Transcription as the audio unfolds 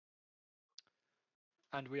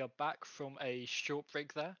And we are back from a short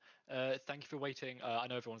break there. Thank you for waiting. I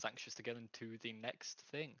know everyone's anxious to get into the next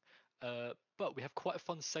thing. But we have quite a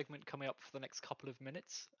fun segment coming up for the next couple of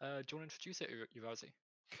minutes. Do you want to introduce it, Urazi?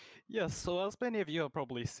 Yes, so as many of you have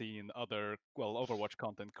probably seen other, Overwatch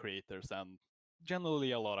content creators and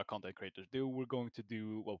generally a lot of content creators do, we're going to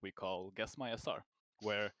do what we call Guess My SR,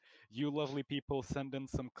 where you lovely people send in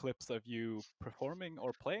some clips of you performing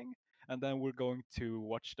or playing, and then we're going to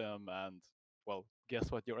watch them and, guess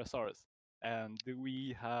what your SR is. And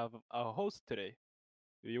we have a host today.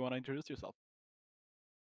 Do you want to introduce yourself?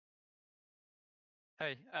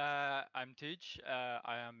 Hey, I'm Tej.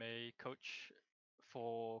 I am a coach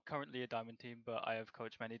for currently a diamond team, but I have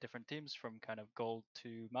coached many different teams from kind of gold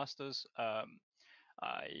to masters. I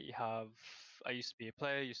used to be a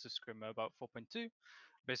player, used to scrim about 4.2.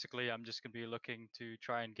 Basically, I'm just gonna be looking to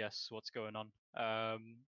try and guess what's going on,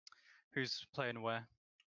 who's playing where.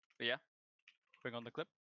 But yeah, bring on the clip.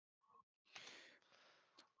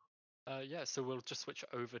 Yeah, so we'll just switch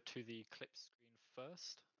over to the clip screen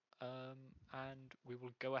first, and we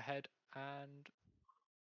will go ahead and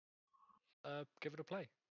give it a play.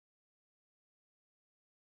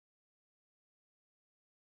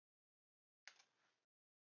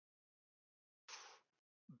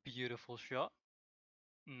 Beautiful shot.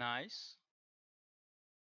 Nice.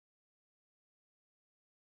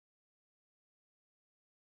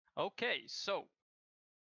 Okay, so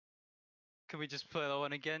can we just play that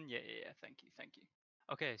one again? Yeah. Thank you.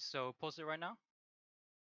 Okay, so pause it right now.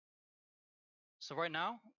 So right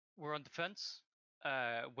now we're on defense.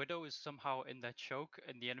 Widow is somehow in their choke,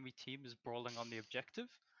 and the enemy team is brawling on the objective.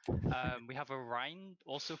 We have a Rhine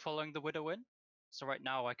also following the Widow in. So right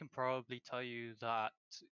now I can probably tell you that,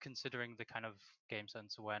 considering the kind of game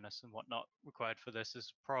sense awareness and whatnot required for this,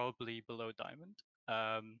 is probably below diamond.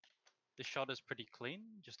 The shot is pretty clean.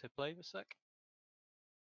 Just hit play for a sec.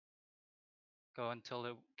 Go until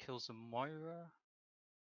it kills a Moira.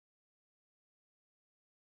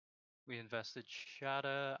 We invested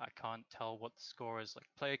Shatter. I can't tell what the score is like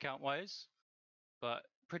player count wise, but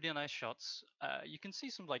pretty nice shots. You can see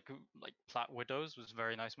some like plat widows was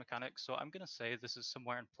very nice mechanics. So I'm gonna say this is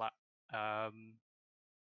somewhere in plat.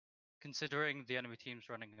 Considering the enemy team's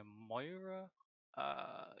running a Moira,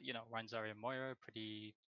 Reinzari and Moira,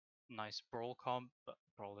 pretty nice brawl comp, but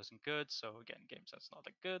brawl isn't good. So again, game set's not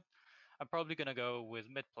that good. I'm probably gonna go with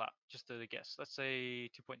mid plat, just to guess. Let's say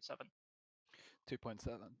 2.7.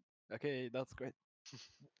 2.7. Okay, that's great.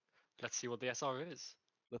 Let's see what the SR is.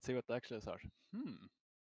 Let's see what the actual SR.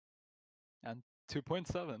 And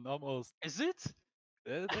 2.7, almost. Is it?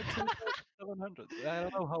 It's 700. I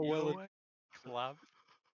don't know how well it. Clap.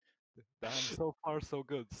 Damn, so far so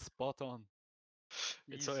good. Spot on.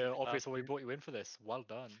 It's Easy so obvious clap, why we dude. brought you in for this. Well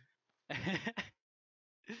done.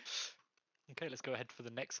 Okay, let's go ahead for the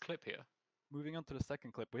next clip here. Moving on to the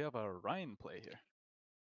second clip, we have a Ryan play here.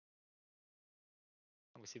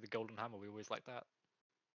 And we see the golden hammer. We always like that.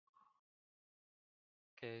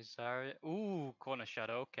 Okay, Zarya. Ooh, corner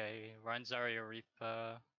shadow. Okay, Ryan, Zarya,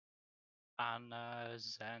 Reaper, Anna,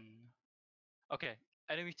 Zen. Okay,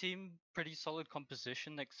 enemy team pretty solid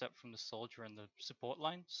composition except from the soldier and the support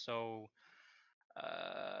line. So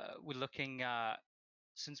we're looking at,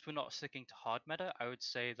 since we're not sticking to hard meta, I would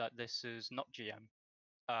say that this is not GM.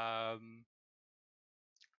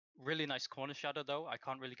 Really nice corner shadow though. I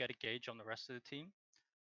can't really get a gauge on the rest of the team.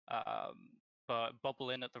 But bubble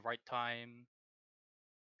in at the right time.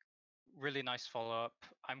 Really nice follow up.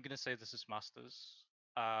 I'm gonna say this is Masters.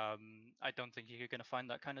 I don't think you're gonna find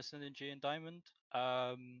that kind of synergy in Diamond.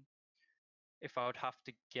 If I would have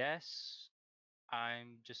to guess,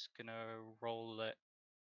 I'm just gonna roll it.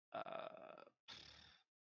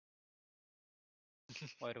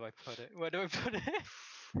 Where do I put it? Where do I put it?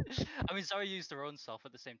 I mean, Zarya used their own self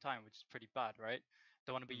at the same time, which is pretty bad, right?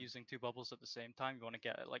 Don't want to be using two bubbles at the same time. You want to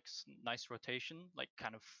get like nice rotation, like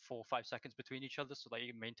kind of 4 or 5 seconds between each other, so that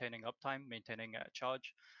you're maintaining uptime, maintaining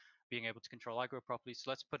charge, being able to control aggro properly. So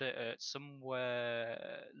let's put it at somewhere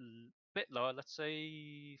a bit lower. Let's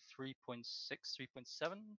say 3.6,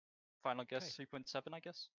 3.7. Final guess, Okay. 3.7, I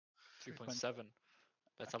guess. 3.7.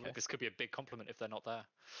 Let's have a Okay. look. This could be a big compliment if they're not there.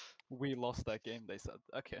 We lost that game, they said.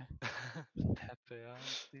 Okay. Pepe,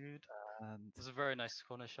 dude. And It's a very nice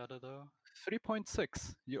corner shadow, though.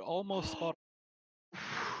 3.6. You're almost spot.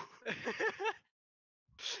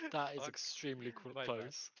 That is Fuck. extremely My bad.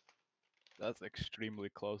 close. That's extremely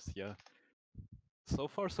close, yeah. So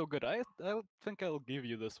far so good. I think I'll give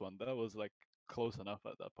you this one. That was like close enough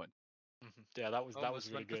at that point. Yeah, that was Almost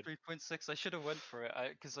really went good. for 3.6. I should have went for it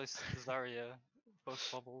because I Zarya,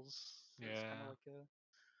 both bubbles. It's kind Yeah. of like a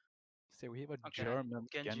See, we have a okay. German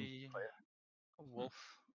Genji Genji. player. A wolf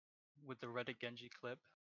with the Reddit Genji clip.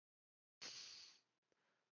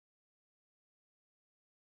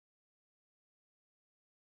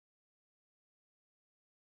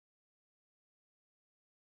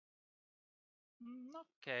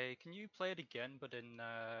 Okay, can you play it again, but in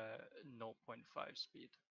 0.5 speed?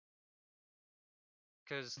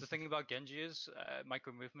 Because the thing about Genji is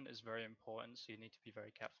micro movement is very important, so you need to be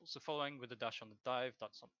very careful. So following with the dash on the dive,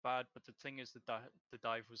 that's not bad, but the thing is the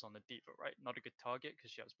dive was on the diva, right? Not a good target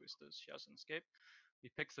because she has boosters, she has an escape. We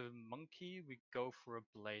pick the monkey, we go for a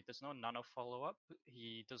blade. There's no nano follow-up.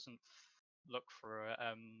 He doesn't look for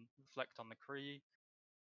a reflect on the Kree.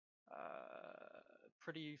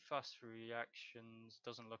 Pretty fast reactions,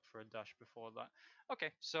 doesn't look for a dash before that.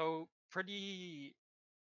 Okay, so pretty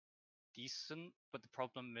decent, but the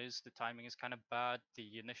problem is the timing is kind of bad.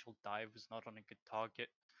 The initial dive was not on a good target.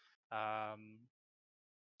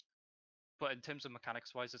 But in terms of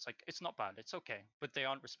mechanics wise, it's like it's not bad. It's okay, but they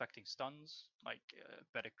aren't respecting stuns. Like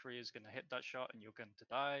better Kree is gonna hit that shot and you're going to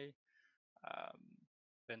die. Um,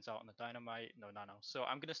 Bends out on the dynamite, no nano. So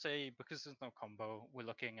I'm gonna say because there's no combo, we're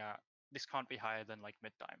looking at this can't be higher than like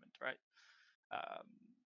mid diamond, right? Um,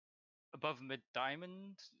 Above mid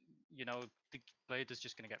diamond, you know, the blade is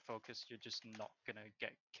just gonna get focused. You're just not gonna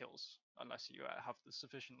get kills unless you have the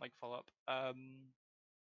sufficient like follow up.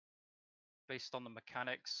 Based on the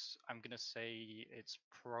mechanics, I'm gonna say it's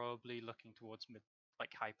probably looking towards mid,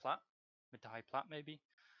 like high plat, mid to high plat maybe.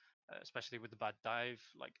 Especially with the bad dive,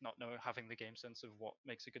 like not know having the game sense of what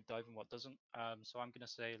makes a good dive and what doesn't. So I'm gonna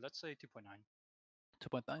say let's say 2.9.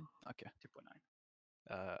 2.9? Okay.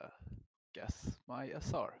 2.9. Guess my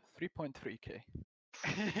SR, 3.3k.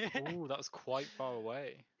 Oh, that was quite far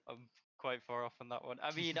away. I'm quite far off on that one.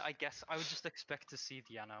 I mean, I guess I would just expect to see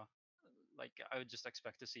the nano. Like I would just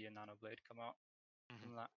expect to see a nano blade come out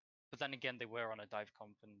from that. But then again, they were on a dive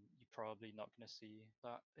comp, and you're probably not going to see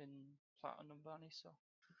that in Platinum Bunny. So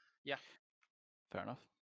yeah, Fair enough.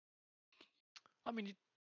 I mean,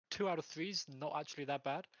 2 out of 3's not actually that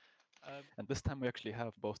bad. And this time we actually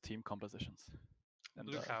have both team compositions. And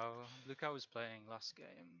Blue Cow was playing last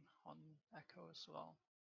game on Echo as well.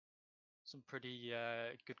 Some pretty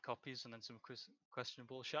good copies, and then some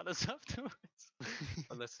questionable shadows afterwards.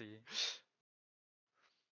 But let's see.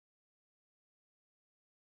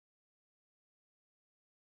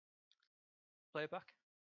 Play it back.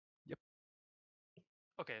 Yep.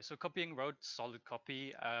 Okay, so copying road, solid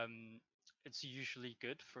copy. It's usually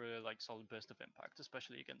good for like solid burst of impact,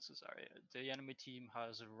 especially against the Zarya. The enemy team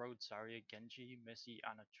has a road Zarya, Genji, Missy,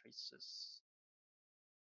 and a Traces,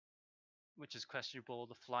 which is questionable.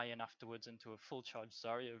 The fly in afterwards into a full charge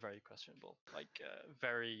Zarya, very questionable. Like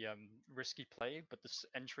very risky play, but this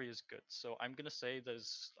entry is good. So I'm gonna say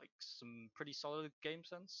there's like some pretty solid game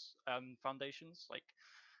sense foundations. Like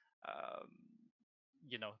um,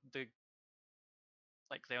 you know the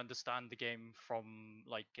like they understand the game from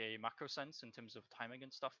like a macro sense in terms of timing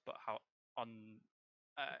and stuff, but how on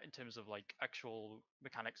in terms of like actual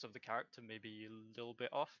mechanics of the character maybe a little bit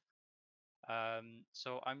off.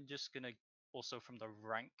 So I'm just gonna also from the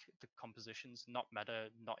rank, the compositions, not meta,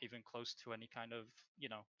 not even close to any kind of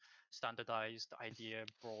standardized idea,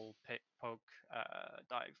 brawl, pick, poke,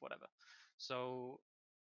 dive, whatever. So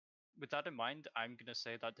with that in mind, I'm gonna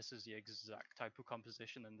say that this is the exact type of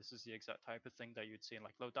composition, and this is the exact type of thing that you'd see in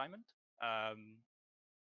like low diamond,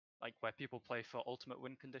 like where people play for ultimate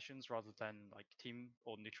win conditions rather than like team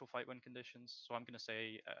or neutral fight win conditions. So I'm gonna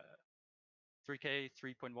say 3K,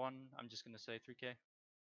 3.1. I'm just gonna say 3K,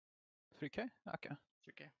 3k? Okay.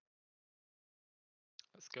 3K.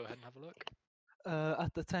 Let's go ahead and have a look.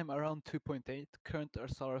 At the time, around 2.8, current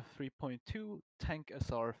SR 3.2, tank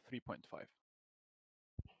SR 3.5.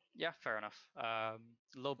 Yeah, fair enough. A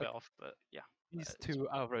little bit Like, off, but yeah. these two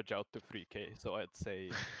average out to 3k, so I'd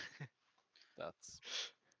say that's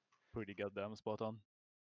pretty goddamn spot on.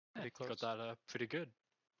 Pretty You close. got that pretty good.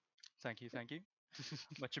 Thank you, thank you.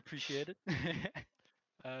 Much appreciated.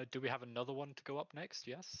 Do we have another one to go up next?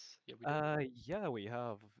 Yes. Yeah, we do. Yeah, we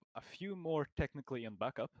have a few more technically in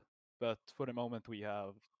backup, but for the moment we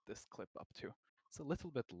have this clip up too. It's a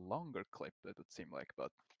little bit longer clip, it would seem like,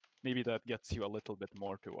 but maybe that gets you a little bit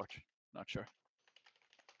more to watch. Not sure.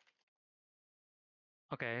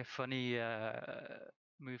 Okay, funny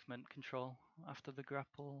movement control after the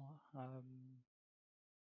grapple.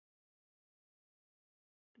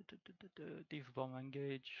 Diva bomb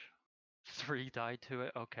engage. 3 die to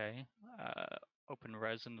it. Okay. Open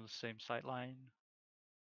res in the same sight line.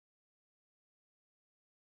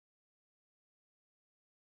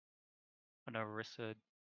 An Orisa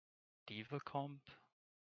Diva comp.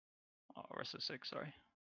 Oh, Orisa 6, sorry.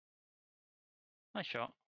 Nice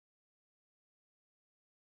shot.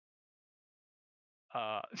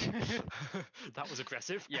 That was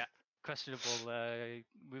aggressive. Yeah, questionable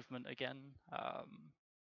movement again.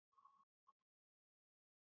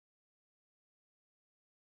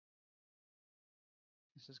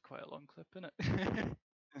 This is quite a long clip, isn't it?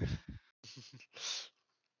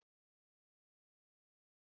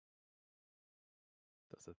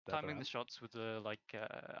 Does it dead Timing the end? shots with the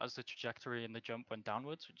as the trajectory and the jump went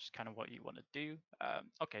downwards, which is kind of what you want to do.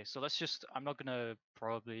 Okay, so let's just. I'm not gonna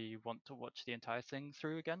probably want to watch the entire thing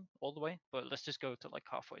through again all the way, but let's just go to like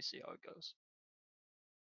halfway, see how it goes.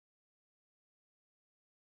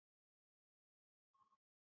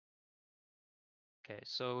 Okay,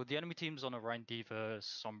 so the enemy team's on a Rhine Diva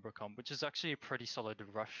Sombra comp, which is actually a pretty solid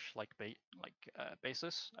rush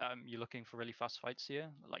basis. You're looking for really fast fights here,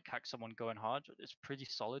 like hack someone going hard. It's pretty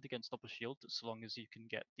solid against double shield as long as you can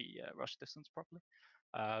get the rush distance properly.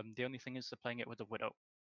 The only thing is they're playing it with a Widow.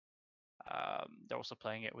 They're also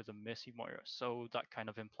playing it with a Mercy Moira, so that kind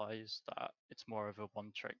of implies that it's more of a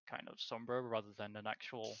one-trick kind of Sombra rather than an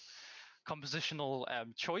actual compositional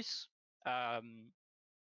choice.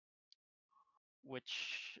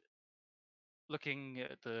 Which looking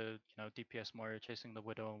at the DPS Moira chasing the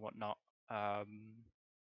Widow and whatnot,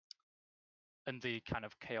 and the kind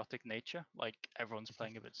of chaotic nature, like everyone's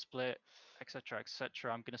playing a bit split, etc.,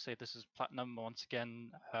 etc. I'm gonna say this is Platinum once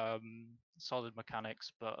again. Solid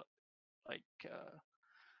mechanics, but like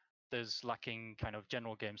there's lacking kind of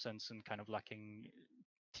general game sense and kind of lacking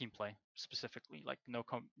team play specifically. Like no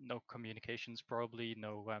communications, probably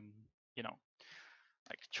no you know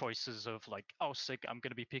like choices of like, oh sick, I'm going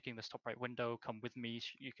to be picking this top right window, come with me,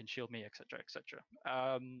 you can shield me, etc., etc.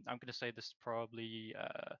 I'm going to say this is probably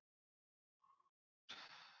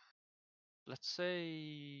let's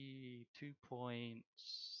say 2.6.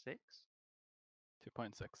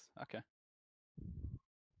 2.6. Okay.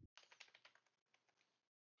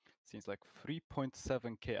 Seems like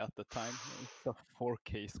 3.7k at the time. It's a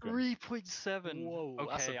 4k scrim. 3.7. Whoa,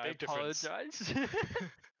 that's a Okay, I big difference. apologize.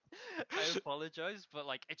 I apologize, but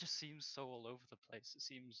like it just seems so all over the place. It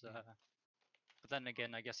seems but then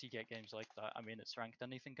again, I guess you get games like that. I mean, it's ranked,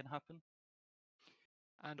 anything can happen.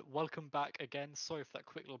 And welcome back again. Sorry for that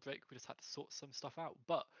quick little break. We just had to sort some stuff out.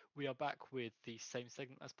 But we are back with the same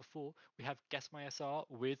segment as before. We have Guess My SR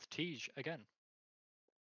with Tej again.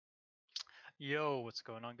 Yo, what's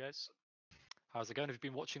going on, guys? How's it going? Have you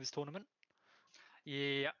been watching this tournament?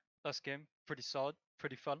 Yeah, last game, pretty solid,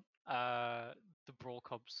 pretty fun. The Brawl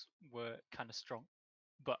Cubs were kind of strong,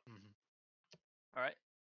 but all right,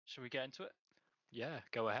 should we get into it? Yeah,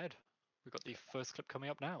 go ahead. We've got the first clip coming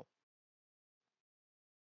up now.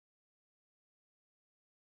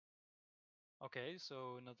 Okay,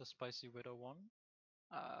 so another spicy Widow one.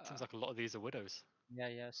 Seems like a lot of these are widows.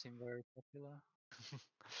 Yeah, seem very popular.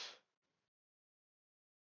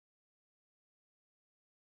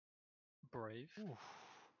 Brave, Ooh.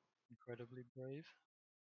 incredibly brave.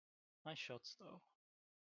 Nice shots though.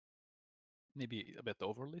 Maybe a bit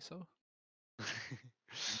overly so.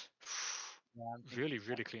 Yeah, Really,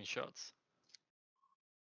 really clean shots.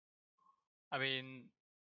 I mean,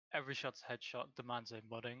 every shot's headshot demands a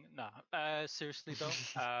mudding. Nah, seriously though.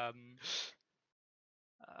 Can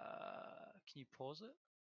you pause it?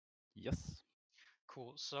 Yes.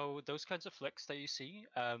 Cool. So those kinds of flicks that you see,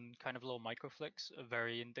 kind of little micro flicks, are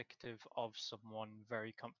very indicative of someone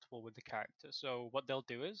very comfortable with the character. So what they'll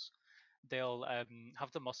do is they'll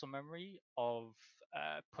have the muscle memory of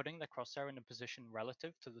putting the crosshair in a position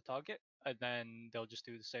relative to the target, and then they'll just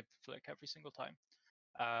do the same flick every single time.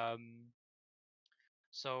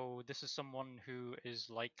 So this is someone who is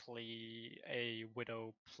likely a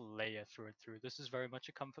Widow player through and through. This is very much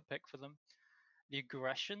a comfort pick for them. The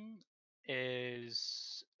aggression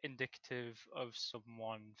is indicative of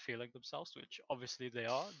someone feeling themselves, which obviously they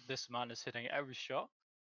are. This man is hitting every shot.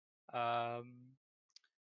 But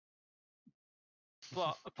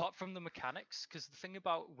apart from the mechanics, because the thing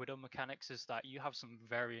about Widow mechanics is that you have some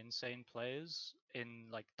very insane players in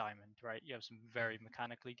like Diamond, right? You have some very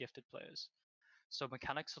mechanically gifted players. So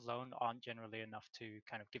mechanics alone aren't generally enough to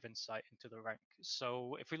kind of give insight into the rank.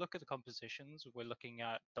 So if we look at the compositions, we're looking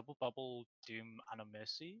at Double Bubble, Doom, and a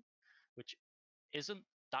Mercy, which isn't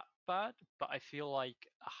that bad, but I feel like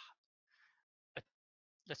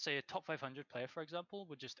let's say a top 500 player, for example,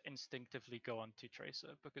 would just instinctively go on to Tracer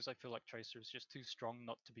because I feel like Tracer is just too strong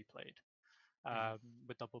not to be played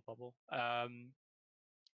with Double Bubble.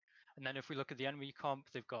 And then if we look at the enemy comp,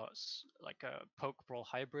 they've got like a Poke Brawl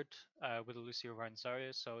hybrid with a Lucio Ryan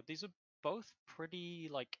Zarya. So these are both pretty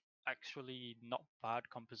like actually not bad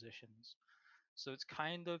compositions. So it's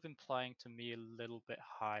kind of implying to me a little bit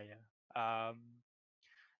higher.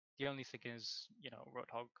 The only thing is,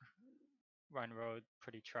 Roadhog Ryan Road,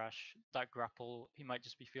 pretty trash. That grapple, he might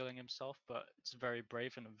just be feeling himself, but it's very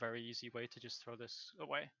brave and a very easy way to just throw this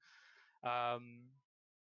away.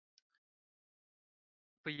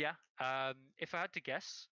 But yeah, if I had to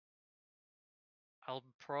guess, I'll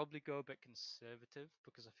probably go a bit conservative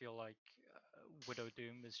because I feel like Widow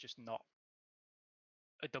Doom is just not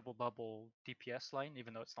a double bubble DPS line,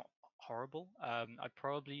 even though it's not horrible. I'd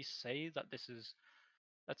probably say that this is,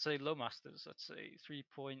 let's say low masters, let's say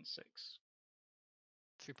 3.6.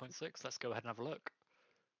 3.6. Let's go ahead and have a look.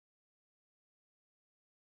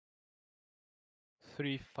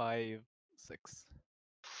 356.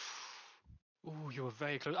 Oh, you were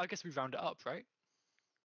very close. I guess we round it up, right?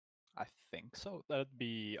 I think so. That'd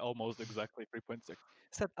be almost exactly 3.6.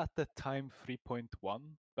 Said at the time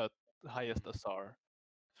 3.1, but the highest SR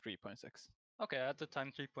 3.6. Okay, at the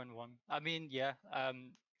time 3.1. I mean, yeah,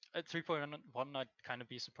 at 3.1, I'd kind of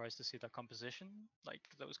be surprised to see that composition, like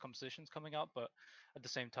those compositions coming out. But at the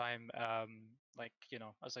same time, like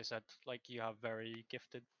as I said, like you have very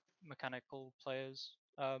gifted mechanical players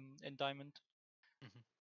in Diamond. Mhm.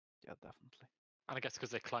 Yeah, definitely. And I guess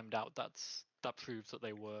because they climbed out, that proves that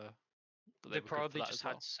they were They good for probably that just as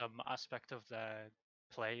had well. some aspect of their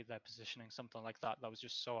play, their positioning, something like that was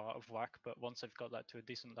just so out of whack. But once they've got that to a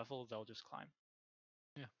decent level, they'll just climb.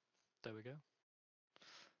 Yeah, there we go.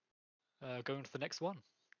 Going to the next one.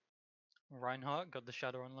 Reinhardt got the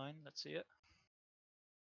Shadow Online. Let's see it.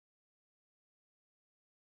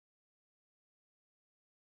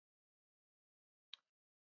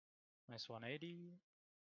 Nice 180.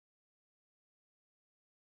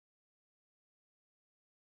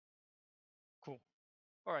 Cool.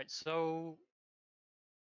 All right, so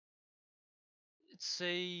it's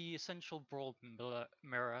a essential brawl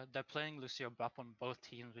mirror. They're playing Lucio Bap on both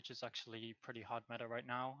teams, which is actually pretty hard meta right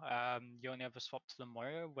now. You only ever swap to the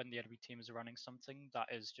Moira when the enemy team is running something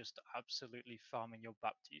that is just absolutely farming your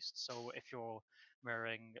Baptiste. So if you're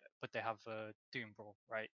mirroring, but they have a Doom brawl,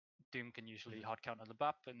 right? Doom can usually hard counter the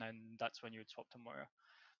Bap, and then that's when you would swap to Moira.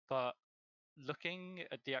 But looking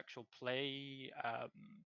at the actual play,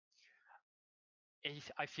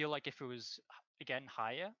 I feel like if it was again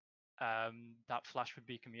higher, that flash would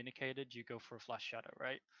be communicated. You go for a flash shadow,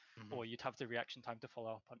 right? Or you'd have the reaction time to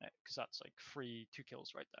follow up on it because that's like free 2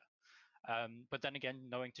 kills right there. But then again,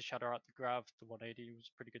 knowing to shadow out the grav, the 180 was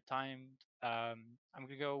pretty good timed. I'm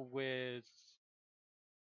gonna go with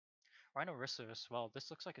Rhino Rissa as well. This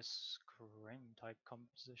looks like a Scrim type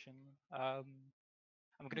composition. I'm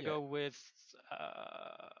gonna Yeah, go with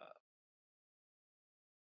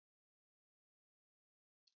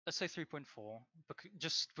let's say 3.4,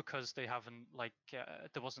 just because they haven't like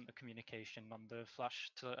there wasn't a communication on the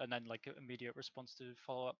flash to, and then like immediate response to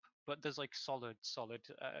follow up. But there's like solid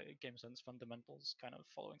game sense fundamentals kind of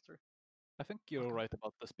following through. I think you're Okay. right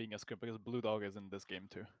about this being a script because Blue Dog is in this game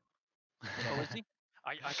too. Oh, is he?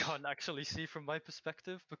 I can't actually see from my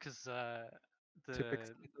perspective because the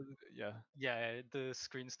Typically, yeah, the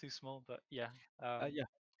screen's too small. But yeah, yeah,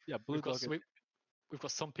 yeah. We've Blue got Dog is. we've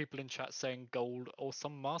got some people in chat saying gold or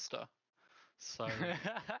some master. So I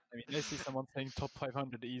mean, I see someone saying top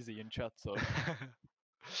 500 easy in chat, so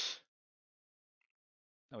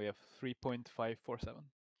now we have 3.547.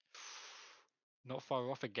 not far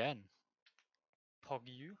off again. Pog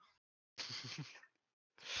you,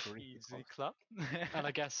 Pretty easy close. clap. And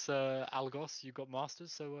I guess Algos, you got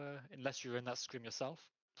masters. So unless you're in that scrim yourself,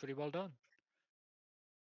 pretty well done.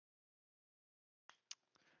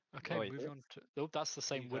 Okay, Oh, it moving is. on to. Oh, that's the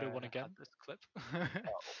same We've widow one had again. this clip.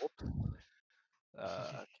 Whoops.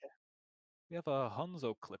 Okay. We have a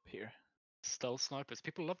Hanzo clip here. Stealth snipers.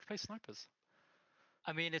 People love to play snipers.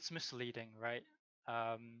 I mean, it's misleading, right?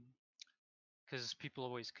 Because people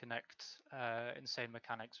always connect insane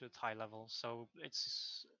mechanics with high levels, so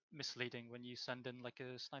it's misleading when you send in like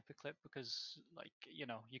a sniper clip because, like,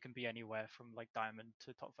 you can be anywhere from like diamond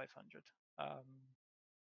to top 500.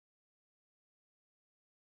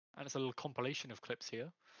 And it's a little compilation of clips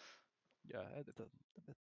here. Yeah, edit a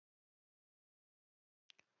bit.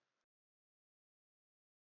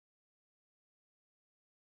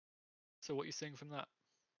 So what are you seeing from that?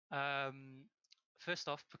 First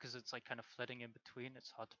off, because it's like kind of flitting in between,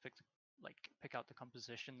 it's hard to pick out the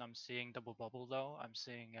composition. I'm seeing double bubble though. I'm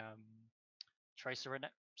seeing tracer in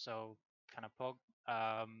it, so kind of pog.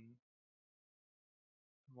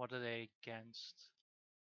 What are they against?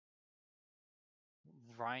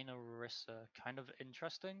 Rhino Orisa, kind of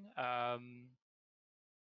interesting. I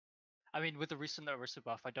mean, with the recent Orisa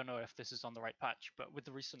buff, I don't know if this is on the right patch, but with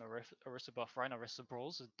the recent Orisa buff, Rhino Orisa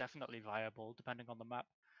brawls is definitely viable depending on the map.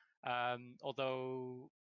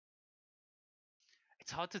 Although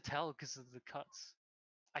it's hard to tell because of the cuts.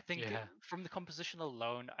 I think Yeah. from the composition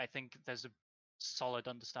alone, I think there's a solid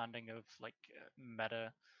understanding of like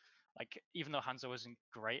meta. Like even though Hanzo isn't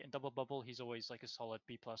great in double bubble, he's always like a solid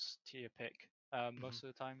B plus tier pick Mhm. most of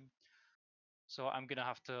the time. So I'm gonna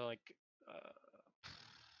have to like uh,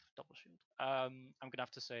 double shield. I'm gonna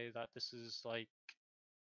have to say that this is like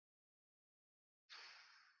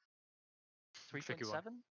Tricky one.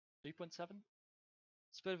 3.7, 3.7.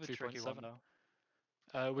 It's a bit of a tricky one 3.7.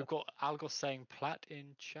 though. We've got Algos saying plat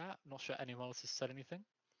in chat. Not sure anyone else has said anything.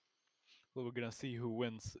 Well, we're gonna see who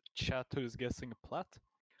wins. Chat who is guessing plat,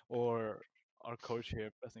 or our coach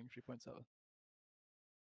here pressing 3.7.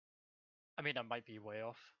 I mean, I might be way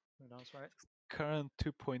off. Who knows, right? Current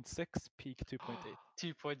 2.6, peak 2.8.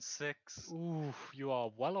 2.6. Ooh, you are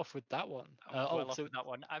well off with that one. I'm Oh, well off so with that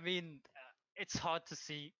one. I mean, it's hard to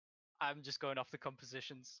see. I'm just going off the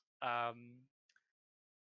compositions.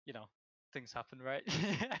 You know, things happen, right?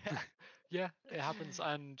 yeah, it happens,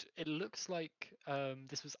 and it looks like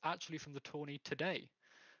this was actually from the tourney today,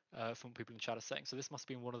 from what people in chat are saying. So this must have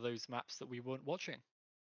been one of those maps that we weren't watching.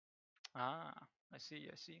 Ah, I see.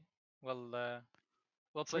 I see. Well,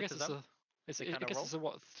 well So I played guess to them. They I kind of guess roll. it's a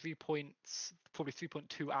what 3 points, probably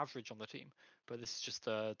 3.2 average on the team, but this is just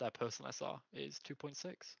their personal SR is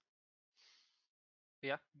 2.6.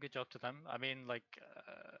 Yeah, good job to them. I mean, like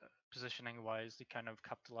positioning wise, they kind of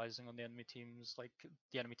capitalizing on the enemy teams. Like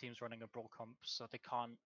the enemy team's running a brawl comp, so they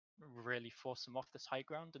can't really force them off this high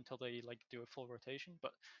ground until they like do a full rotation.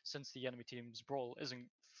 But since the enemy team's brawl isn't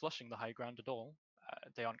flushing the high ground at all,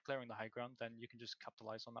 they aren't clearing the high ground, then you can just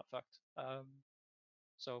capitalize on that fact.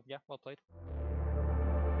 So yeah, well played.